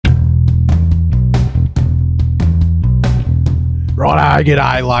Righto,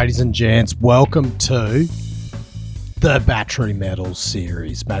 g'day ladies and gents. Welcome to the Battery Metals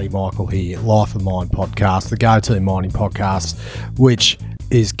series. Matty Michael here, Life of Mine podcast, the go-to mining podcast, which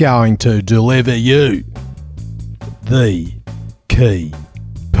is going to deliver you the key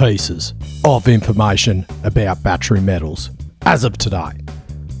pieces of information about battery metals as of today.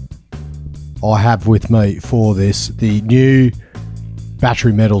 I have with me for this the new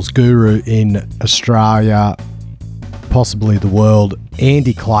battery metals guru in Australia, possibly the world,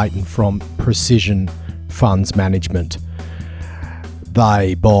 Andy Clayton from Precision Funds Management.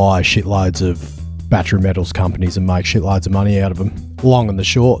 They buy shitloads of battery metals companies and make shitloads of money out of them. Long and the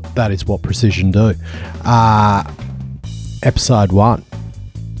short, that is what Precision do. Episode 1,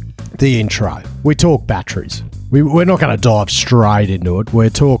 the intro. We talk batteries. We're not going to dive straight into it. We're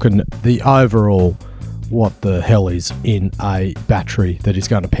talking the overall what the hell is in a battery that is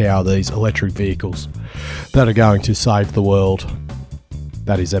going to power these electric vehicles that are going to save the world.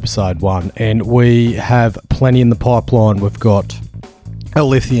 That is episode 1. And we have plenty in the pipeline. We've got a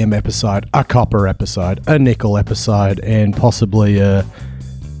lithium episode, a copper episode, a nickel episode, and possibly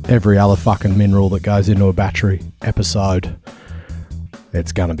every other fucking mineral that goes into a battery episode.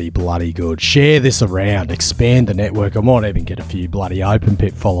 It's going to be bloody good. Share this around. Expand the network. I might even get a few bloody open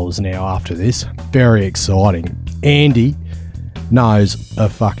pit followers now after this. Very exciting. Andy knows a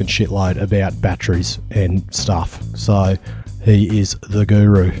fucking shitload about batteries and stuff. So he is the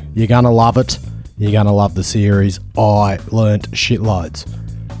guru. You're going to love it. You're going to love the series. I learnt shitloads.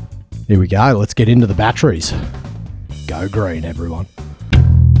 Here we go. Let's get into the batteries. Go green, everyone.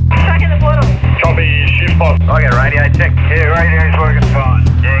 Back in the portal. Copy, shift box. I get radio check. Yeah, radio's working fine.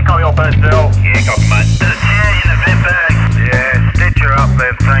 Yeah, copy all personnel. Yeah, copy, mate. Yeah, in the vent bag. Yeah, stitch her up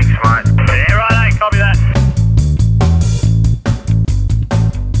there. Thanks, mate. Yeah, right, copy that.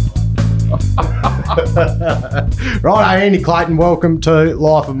 Right, Andy Clayton, welcome to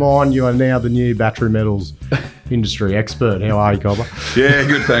Life of Mine. You are now the new battery metals industry expert. How are you, Cobbler? Yeah,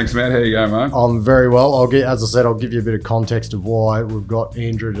 good, thanks, Matt. How you going, mate? I'm very well. I'll give you a bit of context of why we've got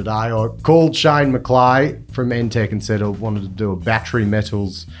Andrew today. I called Shane McClay from Entech and said I wanted to do a battery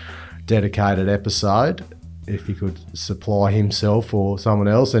metals dedicated episode if he could supply himself or someone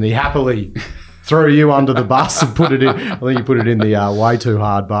else, and he happily threw you under the bus and put it in. I think you put it in the way too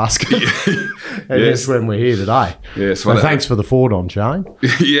hard basket. And Yes. that's when we're here today. Yes, So thanks for the forward on, Shane.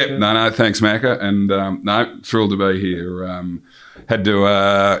 Yeah, no, thanks, Macca, and no, thrilled to be here. Had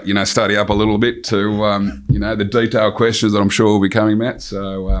to, study up a little bit to, the detailed questions that I'm sure will be coming, Matt.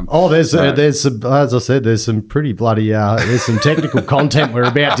 So, There's some, as I said, there's some pretty bloody, there's some technical content we're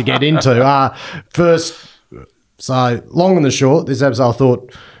about to get into. First, so long and the short, this episode I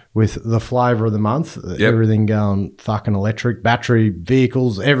thought with the flavour of the month, everything going fucking electric, battery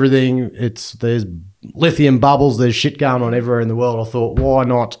vehicles, everything. There's lithium bubbles, there's shit going on everywhere in the world. I thought, why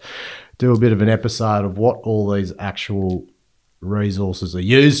not do a bit of an episode of what all these actual resources are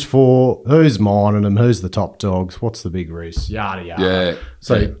used for, who's mining them, who's the top dogs, what's the big risk, yada yada. Yeah.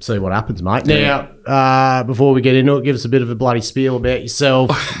 See what happens, mate. Now, before we get into it, give us a bit of a bloody spiel about yourself,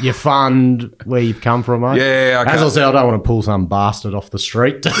 your fund, where you've come from, mate. Yeah, As I said, I don't want to pull some bastard off the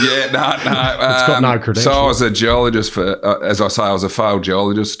street. Yeah, no. It's got no credentials. So I was a geologist as I say, I was a failed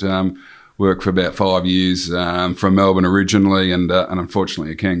geologist. Worked for about 5 years from Melbourne originally, and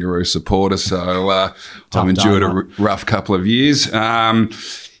unfortunately a kangaroo supporter. So I've endured a rough couple of years. So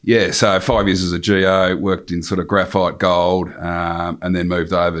 5 years as a geo, worked in sort of graphite gold, and then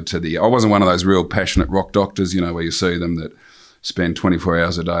moved over to I wasn't one of those real passionate rock doctors, where you see them that spend 24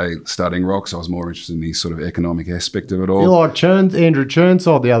 hours a day studying rocks. I was more interested in the sort of economic aspect of it all. You're like Andrew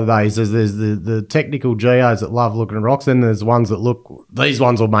Churnside the other day. He says there's the technical geos that love looking at rocks, then there's ones that look, these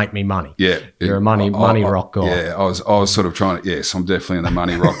ones will make me money. Yeah. You're a money rock guy. Yeah, I was sort of trying to, yes, I'm definitely in the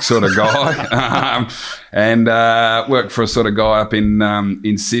money rock sort of guy. And worked for a sort of guy up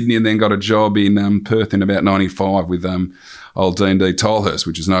in Sydney, and then got a job in Perth in about 95 with old D&D Tolhurst,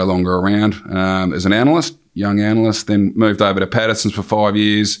 which is no longer around, as an analyst. Young analyst, then moved over to Patterson's for 5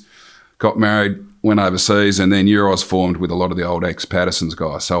 years, got married, went overseas, and then Euros formed with a lot of the old ex-Patterson's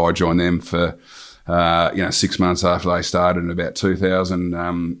guys. So I joined them for, 6 months after they started in about 2000,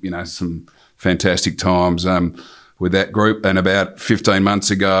 some fantastic times with that group. And about 15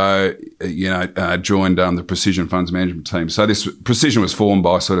 months ago, joined the Precision Funds Management team. So this Precision was formed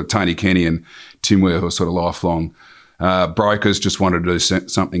by sort of Tony Kenny and Tim Ware, who are sort of lifelong brokers, just wanted to do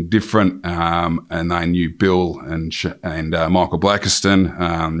something different, and they knew Bill and Michael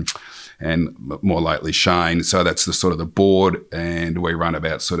Blackiston, and more lately Shane. So that's the sort of the board, and we run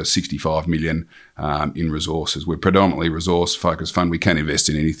about sort of 65 million in resources. We're predominantly resource-focused fund. We can invest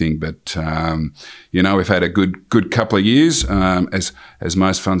in anything, but we've had a good couple of years as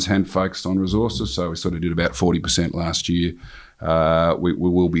most funds had focused on resources. So we sort of did about 40% last year. We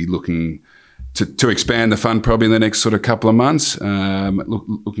will be looking to expand the fund probably in the next sort of couple of months.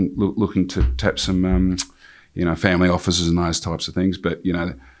 Looking to tap some family offices and those types of things. But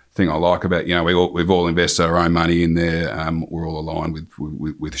the thing I like about we've all invested our own money in there. We're all aligned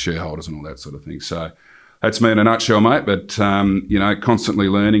with shareholders and all that sort of thing. So that's me in a nutshell, mate. But constantly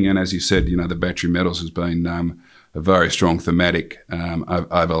learning, and as you said, the battery metals has been a very strong thematic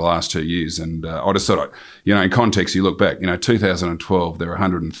over the last 2 years. And I just thought, in context, you look back, 2012, there were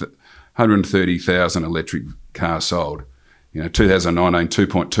 130,000 electric cars sold. 2019,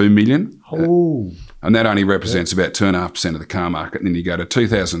 2.2 million. Oh. And that only represents about 2.5% of the car market. And then you go to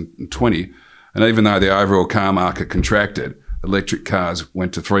 2020, and even though the overall car market contracted, electric cars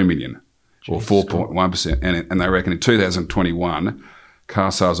went to 3 million, or 4.1%. And they reckon in 2021,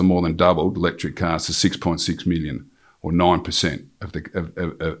 car sales are more than doubled, electric cars to 6.6 million, or 9% of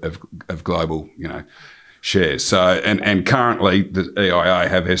the of global, shares. So and currently the EIA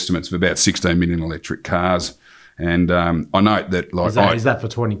have estimates of about 16 million electric cars. And I note that is that for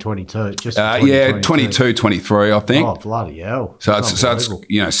 2022? Just for 2022? 22, 23, I think. Oh, bloody hell! So it's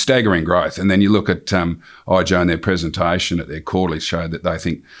staggering growth. And then you look at IGO and their presentation at their quarterly show that they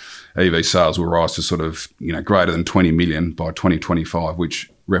think EV sales will rise to sort of greater than 20 million by 2025,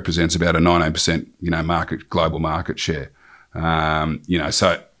 which represents about a 19% global market share.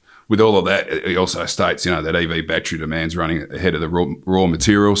 So with all of that, it also states that EV battery demand's running ahead of the raw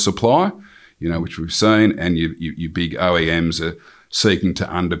material supply, which we've seen, and you big OEMs are seeking to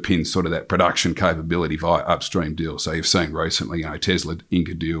underpin sort of that production capability via upstream deals. So you've seen recently, Tesla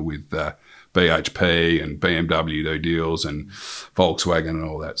inked a deal with BHP, and BMW do deals, and Volkswagen and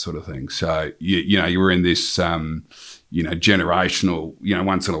all that sort of thing. So you were in this generational,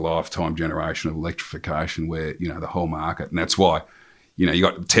 once in a lifetime generation of electrification where the whole market, and that's why you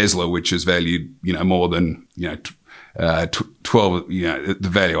got Tesla, which is valued more than 12. The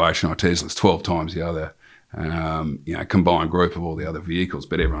valuation of Tesla is 12 times the other combined group of all the other vehicles.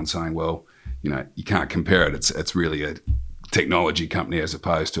 But everyone's saying, well, you can't compare it. It's really a technology company as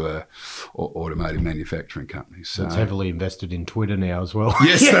opposed to a automotive manufacturing company. So it's heavily invested in Twitter now as well.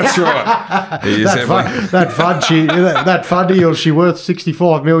 Yes, that's right. That fund deal, she worth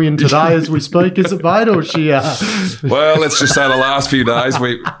 65 million today as we speak, is it, mate? Or she? Well, let's just say the last few days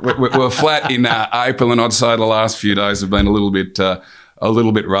we were flat in April, and I'd say the last few days have been a little bit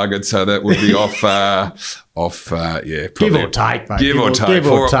rugged, so that would be off. Probably give or take, mate. Give or take,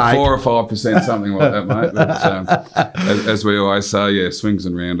 4 or 5%, something like that, mate. But, as we always say, swings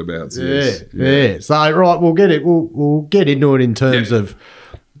and roundabouts. Yeah. So right, we'll get it. We'll get into it in terms of.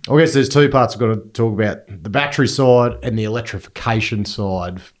 I guess there's two parts we've got to talk about: the battery side and the electrification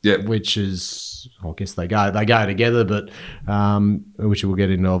side. Which is, I guess they go together, but which we'll get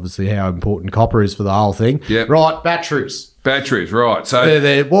into obviously how important copper is for the whole thing. Yep. Right, batteries. Batteries, right.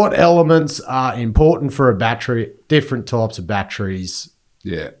 So what elements are important for a battery, different types of batteries?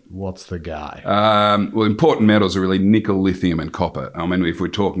 Yeah. What's the go? Well, important metals are really nickel, lithium and copper. I mean, if we're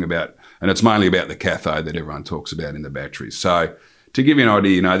talking about, and it's mainly about the cathode that everyone talks about in the batteries. So to give you an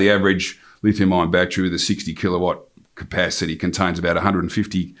idea, the average lithium-ion battery with a 60 kilowatt capacity contains about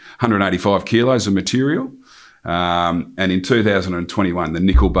 185 kilos of material. And in 2021, the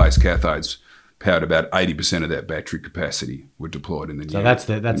nickel-based cathodes powered about 80% of that battery capacity were deployed in the new. So that's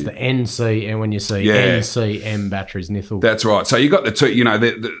the NC, and when you see NCM batteries, nickel. That's right. So you got the two.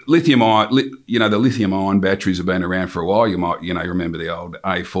 The lithium ion. The lithium ion batteries have been around for a while. You might remember the old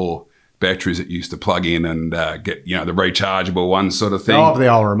A4 batteries that used to plug in and get the rechargeable ones sort of thing. Oh, the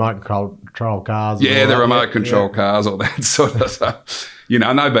old remote control cars. Yeah, the remote control cars, all that sort of stuff.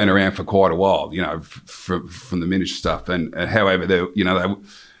 And they've been around for quite a while. From the miniature stuff, and however they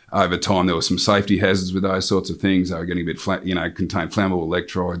over time, there were some safety hazards with those sorts of things. They were getting a bit contain flammable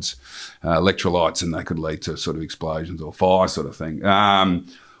electrolytes, and they could lead to sort of explosions or fire sort of thing.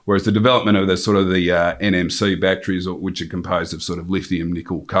 Whereas the development of the NMC batteries, which are composed of sort of lithium,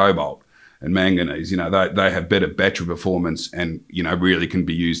 nickel, cobalt, and manganese, they have better battery performance and, really can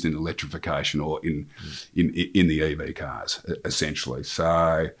be used in electrification or in the EV cars, essentially.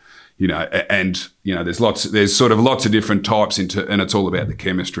 So, there's sort of lots of different types and it's all about the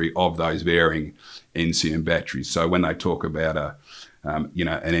chemistry of those varying NCM batteries. So when they talk about an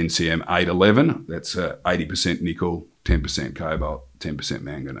NCM 811, that's 80% nickel, 10% cobalt, 10%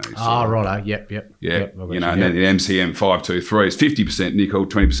 manganese. Ah, righto. Yep. Yeah, Yep, you know, and then the MCM 523 is 50% nickel,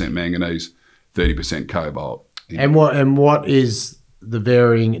 20% manganese, 30% cobalt. And what is the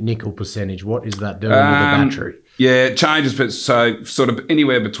varying nickel percentage? What is that doing with the battery? Yeah, it changes, but so sort of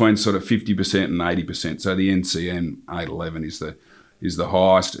anywhere between sort of 50% and 80%. So the NCN 811 is the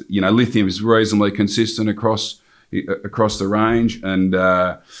highest. You know, lithium is reasonably consistent across the range, and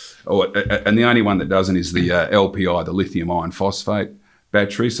the only one that doesn't is the LPI, the lithium iron phosphate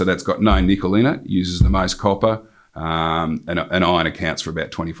battery. So that's got no nickel in it, uses the most copper, and iron accounts for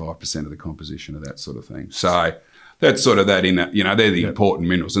about 25% of the composition of that sort of thing. So that's sort of that in that, you know, they're the important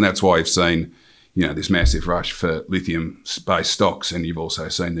minerals, and that's why you've seen, you know, this massive rush for lithium-based stocks, and you've also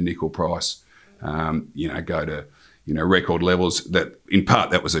seen the nickel price, you know, go to, you know, record levels. That in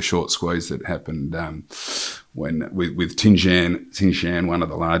part that was a short squeeze that happened when with Tsingshan, one of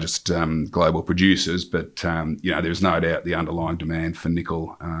the largest global producers. But you know, there's no doubt the underlying demand for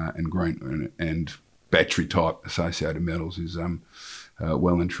nickel and green and battery type associated metals is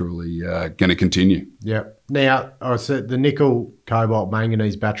well and truly going to continue. Yeah. Now, I said the nickel, cobalt,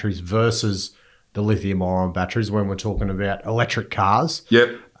 manganese batteries versus the lithium ion batteries when we're talking about electric cars.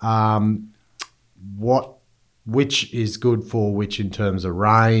 Yep. Which is good for which in terms of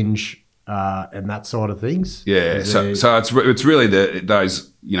range and that side of things? Yeah, so it's really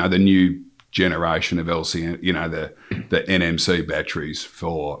those, you know, the new generation of LCM, you know, the NMC batteries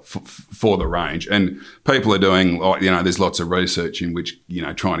for the range. And people are doing, like, you know, there's lots of research in which, you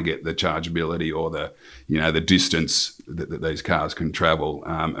know, trying to get the chargeability or the, you know, the distance that these cars can travel,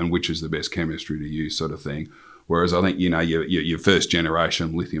 and which is the best chemistry to use, sort of thing. Whereas I think, you know, your first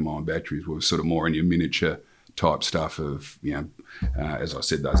generation lithium ion batteries were sort of more in your miniature type stuff of, you know, as I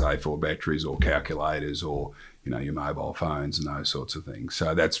said, those A4 batteries or calculators or, you know, your mobile phones and those sorts of things.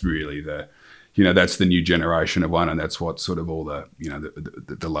 So that's really that's the new generation of one, and that's what sort of all the, you know,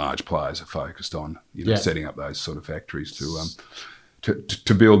 the large players are focused on, you know, setting up those sort of factories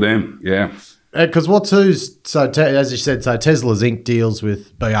to build them. Yeah. Because as you said, so Tesla's Inc. deals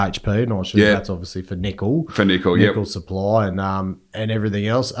with BHP, and I assume that's obviously for nickel. For nickel, nickel supply and everything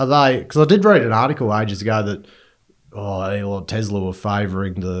else. Are they? Because I did read an article ages ago that Tesla were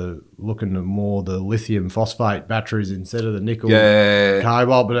favouring looking at more the lithium phosphate batteries instead of the nickel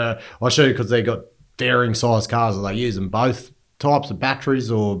cobalt. But I assume because they got daring sized cars, are they using both types of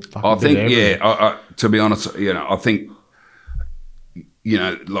batteries or? I think to be honest, you know, I think, you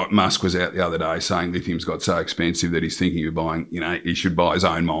know, like Musk was out the other day saying lithium's got so expensive that he's thinking of buying, you know, he should buy his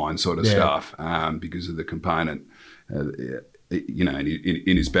own mine sort of stuff because of the component, you know,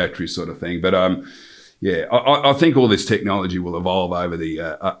 in his battery sort of thing. But I think all this technology will evolve over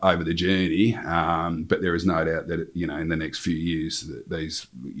the journey, but there is no doubt that, you know, in the next few years, these,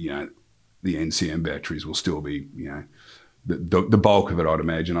 you know, the NCM batteries will still be, you know, the bulk of it, I'd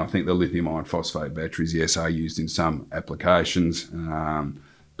imagine. I think the lithium iron phosphate batteries, yes, are used in some applications,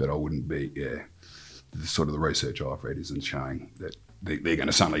 but I wouldn't be, the sort of the research I've read isn't showing that they're going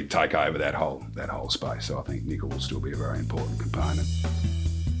to suddenly take over that whole space. So I think nickel will still be a very important component.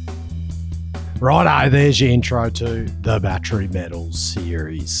 Righto, there's your intro to the Battery Metals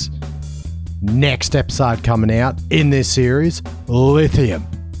series. Next episode coming out in this series, lithium.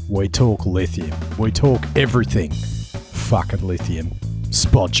 We talk lithium. We talk everything. Fucking lithium.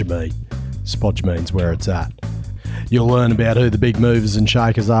 Spodumene. Spodumene's where it's at. You'll learn about who the big movers and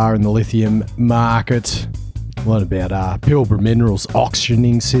shakers are in the lithium market. Learn about Pilbara Minerals'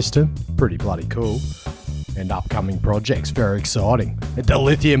 auctioning system. Pretty bloody cool. And upcoming projects. Very exciting. The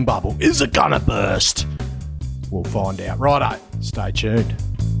lithium bubble. Is it gonna burst? We'll find out. Righto. Stay tuned.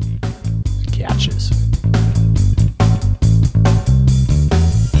 Couches.